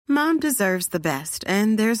Mom deserves the best,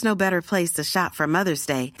 and there's no better place to shop for Mother's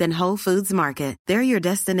Day than Whole Foods Market. They're your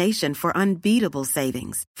destination for unbeatable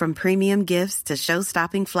savings, from premium gifts to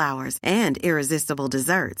show-stopping flowers and irresistible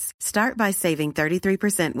desserts. Start by saving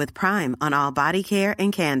 33% with Prime on all body care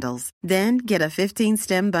and candles. Then get a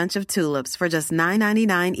 15-stem bunch of tulips for just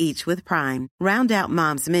 $9.99 each with Prime. Round out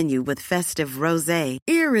Mom's menu with festive rosé,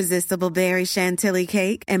 irresistible berry chantilly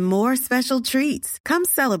cake, and more special treats. Come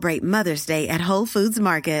celebrate Mother's Day at Whole Foods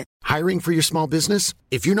Market. Hiring for your small business?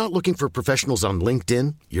 If you're not looking for professionals on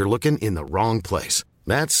LinkedIn, you're looking in the wrong place.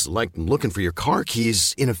 That's like looking for your car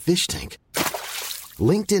keys in a fish tank.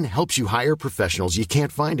 LinkedIn helps you hire professionals you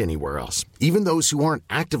can't find anywhere else, even those who aren't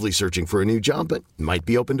actively searching for a new job but might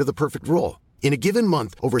be open to the perfect role. In a given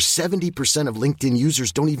month, over 70% of LinkedIn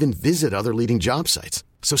users don't even visit other leading job sites.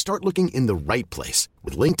 So start looking in the right place.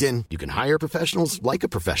 With LinkedIn, you can hire professionals like a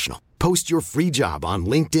professional. Post your free job on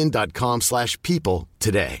linkedin.com/people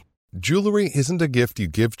today. Jewelry isn't a gift you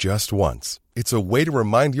give just once. It's a way to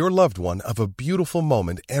remind your loved one of a beautiful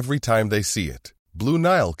moment every time they see it. Blue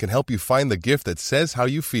Nile can help you find the gift that says how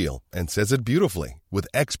you feel and says it beautifully, with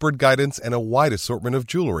expert guidance and a wide assortment of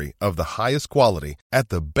jewelry of the highest quality at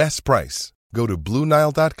the best price. Go to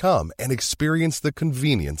BlueNile.com and experience the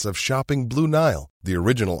convenience of shopping Blue Nile, the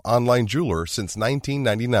original online jeweler since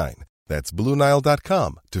 1999. That's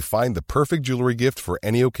BlueNile.com to find the perfect jewelry gift for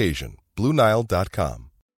any occasion. BlueNile.com.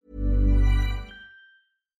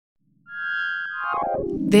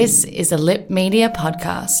 This is a Lip Media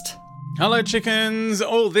podcast. Hello, chickens.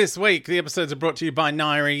 All this week, the episodes are brought to you by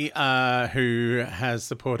Nairi, who has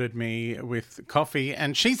supported me with coffee.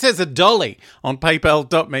 And she says a dolly on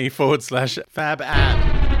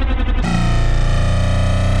paypal.me/fabad.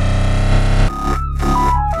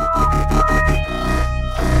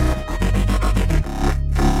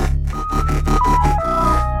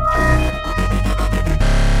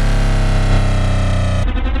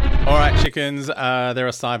 Chickens, there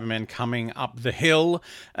are Cybermen coming up the hill,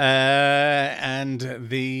 and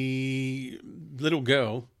the little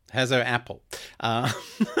girl has her apple.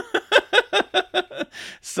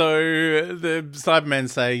 So the Cybermen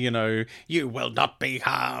say, you will not be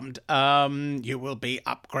harmed. You will be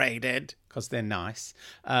upgraded, because they're nice.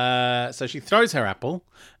 So she throws her apple,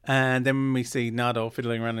 and then we see Nardole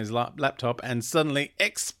fiddling around his laptop, and suddenly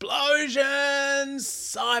explosions!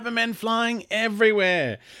 Cybermen flying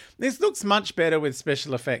everywhere. This looks much better with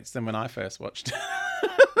special effects than when I first watched.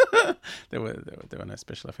 There were no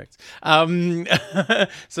special effects.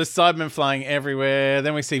 So Cybermen flying everywhere.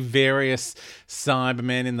 Then we see various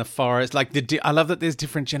Cybermen in the forest. I love that there's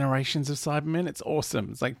different generations of Cybermen. It's awesome.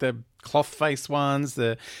 It's like the cloth face ones,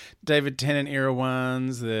 the David Tennant era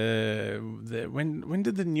ones. When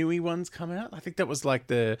did the newie ones come out? I think that was like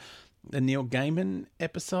the Neil Gaiman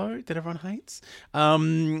episode that everyone hates.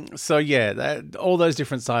 So yeah, all those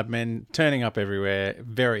different Cybermen turning up everywhere.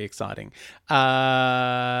 Very exciting.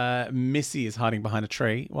 Missy is hiding behind a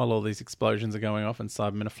tree while all these explosions are going off and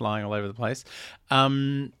Cybermen are flying all over the place.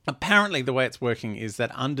 Apparently the way it's working is that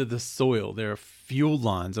under the soil there are fuel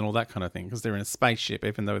lines and all that kind of thing, because they're in a spaceship,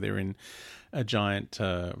 even though they're in a giant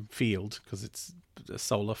field, because it's a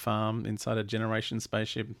solar farm inside a generation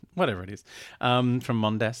spaceship, whatever it is, from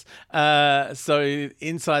Mondas. So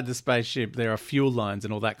inside the spaceship, there are fuel lines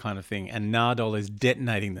and all that kind of thing, and Nardole is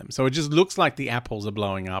detonating them. So it just looks like the apples are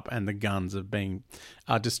blowing up and the guns are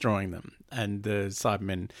destroying them. And the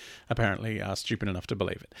Cybermen apparently are stupid enough to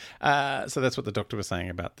believe it. So that's what the doctor was saying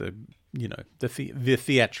about the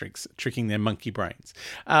theatrics, tricking their monkey brains.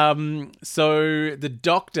 So the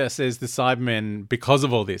doctor says the Cybermen, because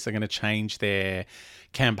of all this, are going to change their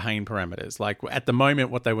campaign parameters. Like at the moment,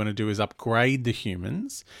 what they want to do is upgrade the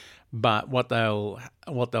humans, but what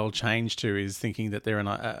they'll change to is thinking that they're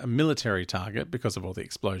a military target because of all the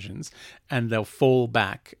explosions, and they'll fall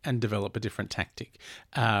back and develop a different tactic,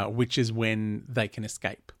 which is when they can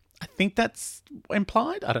escape. I think that's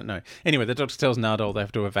implied. I don't know. Anyway, the doctor tells Nardole they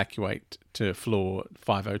have to evacuate to floor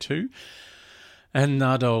 502. And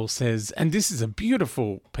Nardole says, and this is a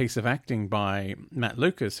beautiful piece of acting by Matt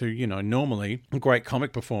Lucas, who, normally a great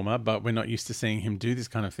comic performer, but we're not used to seeing him do this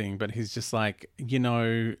kind of thing. But he's just like,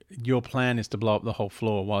 your plan is to blow up the whole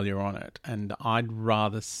floor while you're on it. And I'd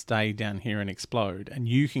rather stay down here and explode. And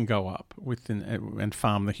you can go up and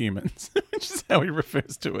farm the humans, which is how he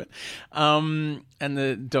refers to it. And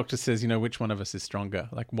the doctor says, which one of us is stronger?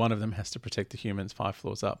 Like one of them has to protect the humans 5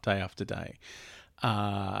 floors up day after day.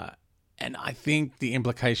 And I think the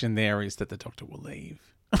implication there is that the doctor will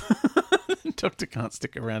leave Doctor can't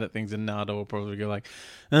stick around at things, and Nardole will probably go like,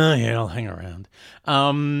 oh yeah, I'll hang around. So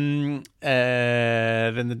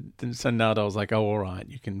Nardole's like, oh, all right,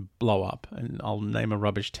 you can blow up, and I'll name a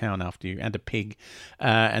rubbish town after you, and a pig.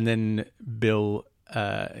 And then Bill,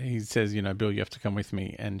 he says, Bill, you have to come with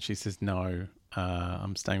me. And she says, no,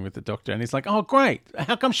 I'm staying with the Doctor. And he's like, oh, great.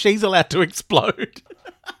 How come she's allowed to explode?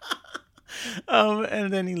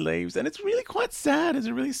 And then he leaves. And it's really quite sad. It's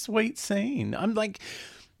a really sweet scene. I'm like,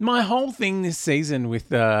 my whole thing this season with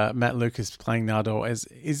Matt Lucas playing Nardole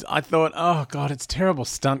is I thought, oh, God, it's terrible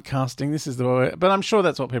stunt casting. This is the way. But I'm sure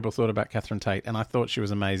that's what people thought about Catherine Tate. And I thought she was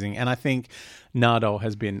amazing. And I think Nardole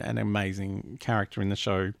has been an amazing character in the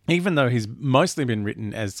show. Even though he's mostly been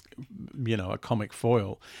written as, a comic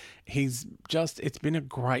foil, it's been a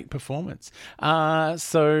great performance.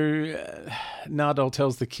 So Nardole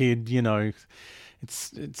tells the kid,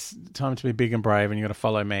 it's time to be big and brave and you got to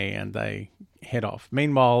follow me, and they head off.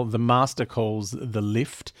 Meanwhile, the Master calls the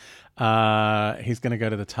lift. He's going to go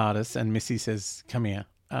to the TARDIS, and Missy says, come here,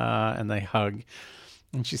 and they hug.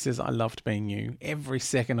 And she says, I loved being you. Every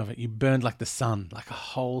second of it, you burned like the sun, like a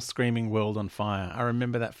whole screaming world on fire. I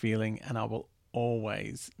remember that feeling, and I will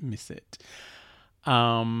always miss it.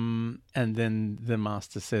 And then the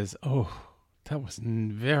Master says, oh, that was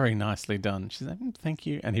very nicely done. She's like, thank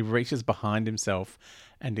you. And he reaches behind himself,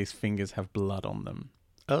 and his fingers have blood on them.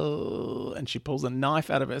 Oh, and she pulls a knife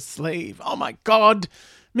out of her sleeve. Oh my God,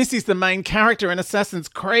 Missy's the main character in Assassin's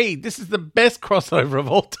Creed. This is the best crossover of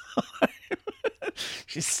all time.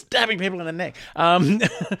 She's stabbing people in the neck.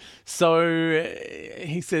 So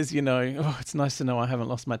he says, it's nice to know I haven't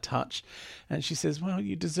lost my touch. And she says, well,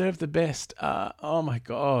 you deserve the best. Oh my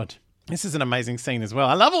God. This is an amazing scene as well.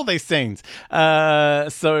 I love all these scenes.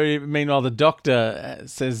 So meanwhile, the Doctor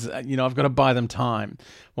says, I've got to buy them time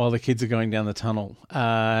while the kids are going down the tunnel.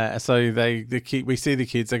 So we see the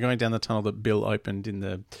kids, they're going down the tunnel that Bill opened in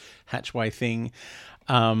the hatchway thing.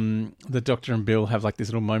 The Doctor and Bill have like this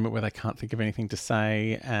little moment where they can't think of anything to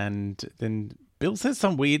say. And then Bill says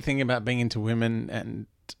some weird thing about being into women and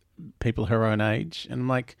people her own age. And I'm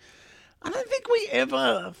like, I don't think we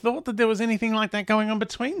ever thought that there was anything like that going on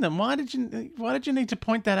between them. Why did you need to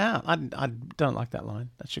point that out? I don't like that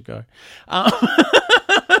line. That should go.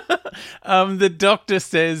 The Doctor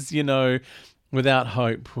says, without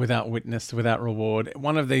hope, without witness, without reward.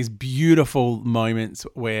 One of these beautiful moments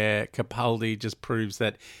where Capaldi just proves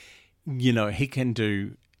that, he can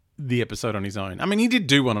do the episode on his own. I mean, he did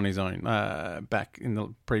do one on his own back in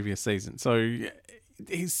the previous season. So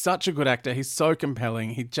he's such a good actor. He's so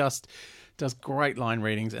compelling. He just does great line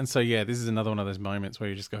readings. And so, yeah, this is another one of those moments where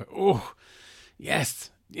you just go, oh, yes,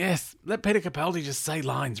 let Peter Capaldi just say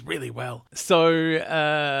lines really well.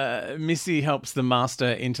 So Missy helps the Master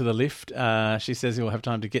into the lift. She says he'll have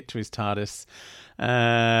time to get to his TARDIS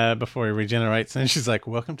before he regenerates. And she's like,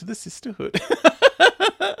 welcome to the sisterhood.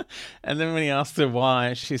 And then when he asks her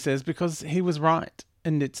why, she says, because he was right.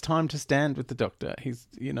 And it's time to stand with the Doctor. He's,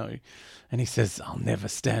 and he says, I'll never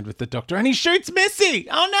stand with the Doctor. And he shoots Missy.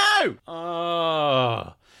 Oh, no.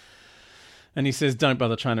 Oh. And he says, don't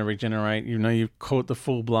bother trying to regenerate. You've caught the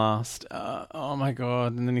full blast. Oh, my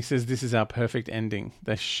God. And then he says, this is our perfect ending.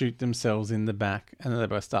 They shoot themselves in the back, and then they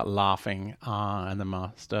both start laughing. And the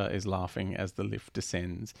Master is laughing as the lift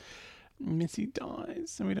descends. Missy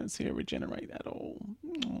dies, and we don't see her regenerate at all.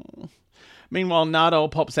 Oh. Meanwhile,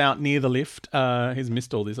 Nardole pops out near the lift. He's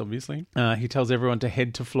missed all this, obviously. He tells everyone to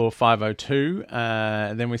head to floor 502.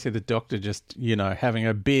 Then we see the Doctor just, having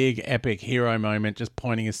a big, epic hero moment, just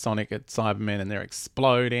pointing his Sonic at Cybermen, and they're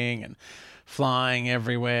exploding and flying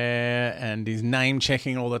everywhere. And he's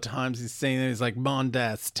name-checking all the times he's seen them. He's like,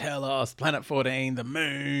 Mondas, Telos, Planet 14, the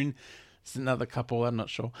Moon. It's another couple, I'm not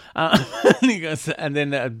sure. And he goes, and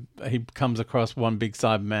then he comes across one big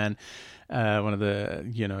Cyberman, one of the,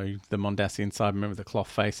 the Mondasian Cybermen with the cloth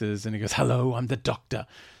faces, and he goes, hello, I'm the Doctor.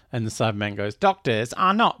 And the Cyberman goes, doctors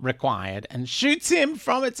are not required, and shoots him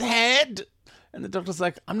from its head. And the Doctor's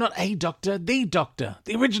like, I'm not a doctor, the Doctor.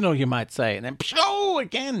 The original, you might say. And then, pshoo,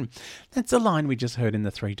 again. That's a line we just heard in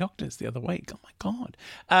The Three Doctors the other week. Oh, my God.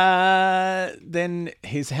 Then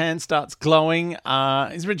his hand starts glowing.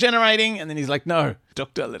 He's regenerating. And then he's like, no,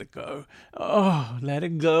 Doctor, let it go. Oh, let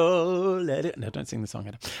it go. Let it. No, don't sing the song.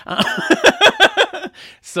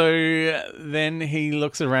 So then he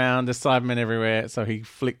looks around, there's Cybermen everywhere, so he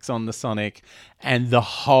flicks on the Sonic and the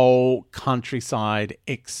whole countryside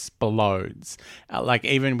explodes. Like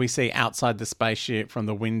even we see outside the spaceship from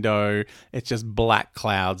the window, it's just black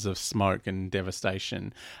clouds of smoke and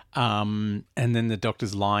devastation. And then the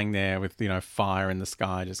Doctor's lying there with, fire in the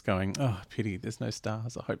sky, just going, oh, pity, there's no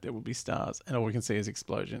stars. I hope there will be stars. And all we can see is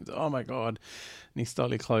explosions. Oh my God. And he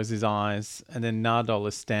slowly closes his eyes. And then Nardole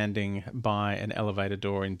is standing by an elevator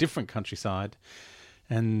door in different countryside.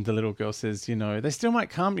 And the little girl says, they still might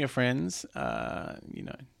come, your friends.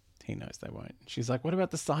 He knows they won't. She's like, what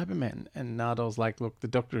about the Cybermen? And Nardole's like, look, the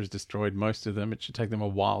Doctor has destroyed most of them. It should take them a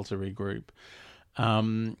while to regroup.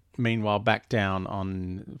 Meanwhile, back down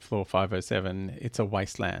on floor 507, it's a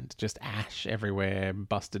wasteland. Just ash everywhere,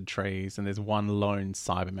 busted trees. And there's one lone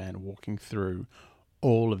Cyberman walking through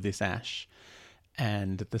all of this ash.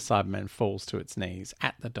 And the Cyberman falls to its knees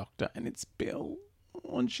at the Doctor. And it's Bill.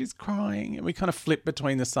 And she's crying, and we kind of flip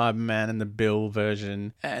between the Cyberman and the Bill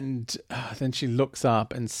version, and then she looks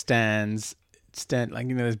up and stands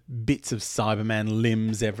there's bits of Cyberman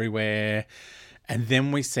limbs everywhere, and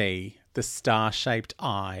then we see the star-shaped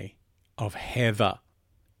eye of Heather,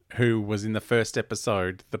 who was in the first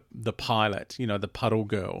episode, the pilot, the puddle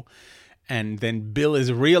girl. And then Bill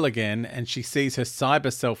is real again, and she sees her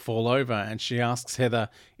cyber self fall over, and she asks Heather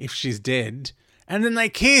if she's dead, and then they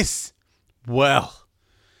kiss. Well,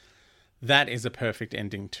 that is a perfect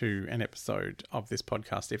ending to an episode of this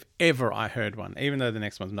podcast, if ever I heard one, even though the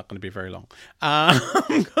next one's not going to be very long.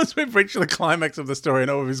 Because we've reached the climax of the story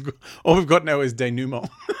and all we've got now is denouement.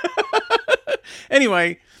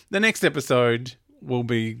 Anyway, the next episode will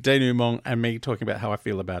be denouement and me talking about how I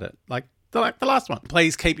feel about it. Like the last one.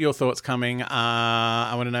 Please keep your thoughts coming.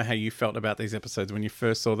 I want to know how you felt about these episodes when you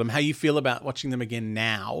first saw them, how you feel about watching them again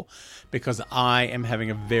now, because I am having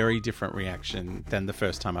a very different reaction than the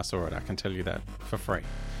first time I saw it. I can tell you that for free.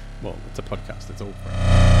 Well, it's a podcast. It's all free.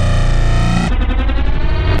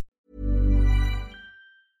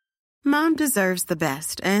 Mom deserves the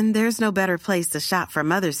best, and there's no better place to shop for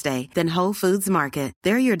Mother's Day than Whole Foods Market.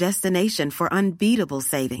 They're your destination for unbeatable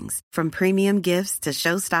savings, from premium gifts to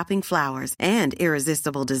show-stopping flowers and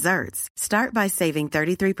irresistible desserts. Start by saving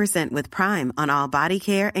 33% with Prime on all body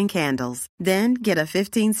care and candles. Then get a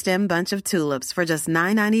 15-stem bunch of tulips for just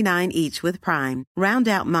 $9.99 each with Prime. Round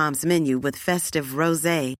out Mom's menu with festive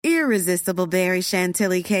rosé, irresistible berry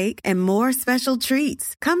chantilly cake, and more special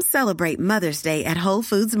treats. Come celebrate Mother's Day at Whole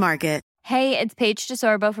Foods Market. Hey, it's Paige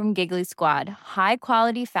DeSorbo from Giggly Squad. High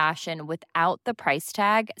quality fashion without the price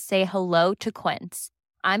tag. Say hello to Quince.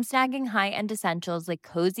 I'm snagging high-end essentials like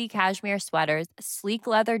cozy cashmere sweaters, sleek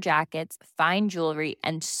leather jackets, fine jewelry,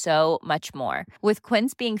 and so much more. With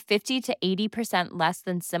Quince being 50 to 80% less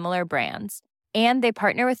than similar brands. And they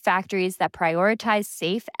partner with factories that prioritize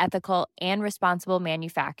safe, ethical, and responsible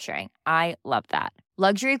manufacturing. I love that.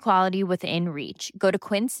 Luxury quality within reach. Go to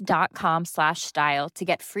quince.com/style to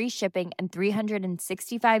get free shipping and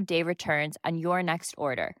 365-day returns on your next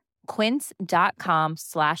order.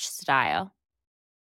 Quince.com/style.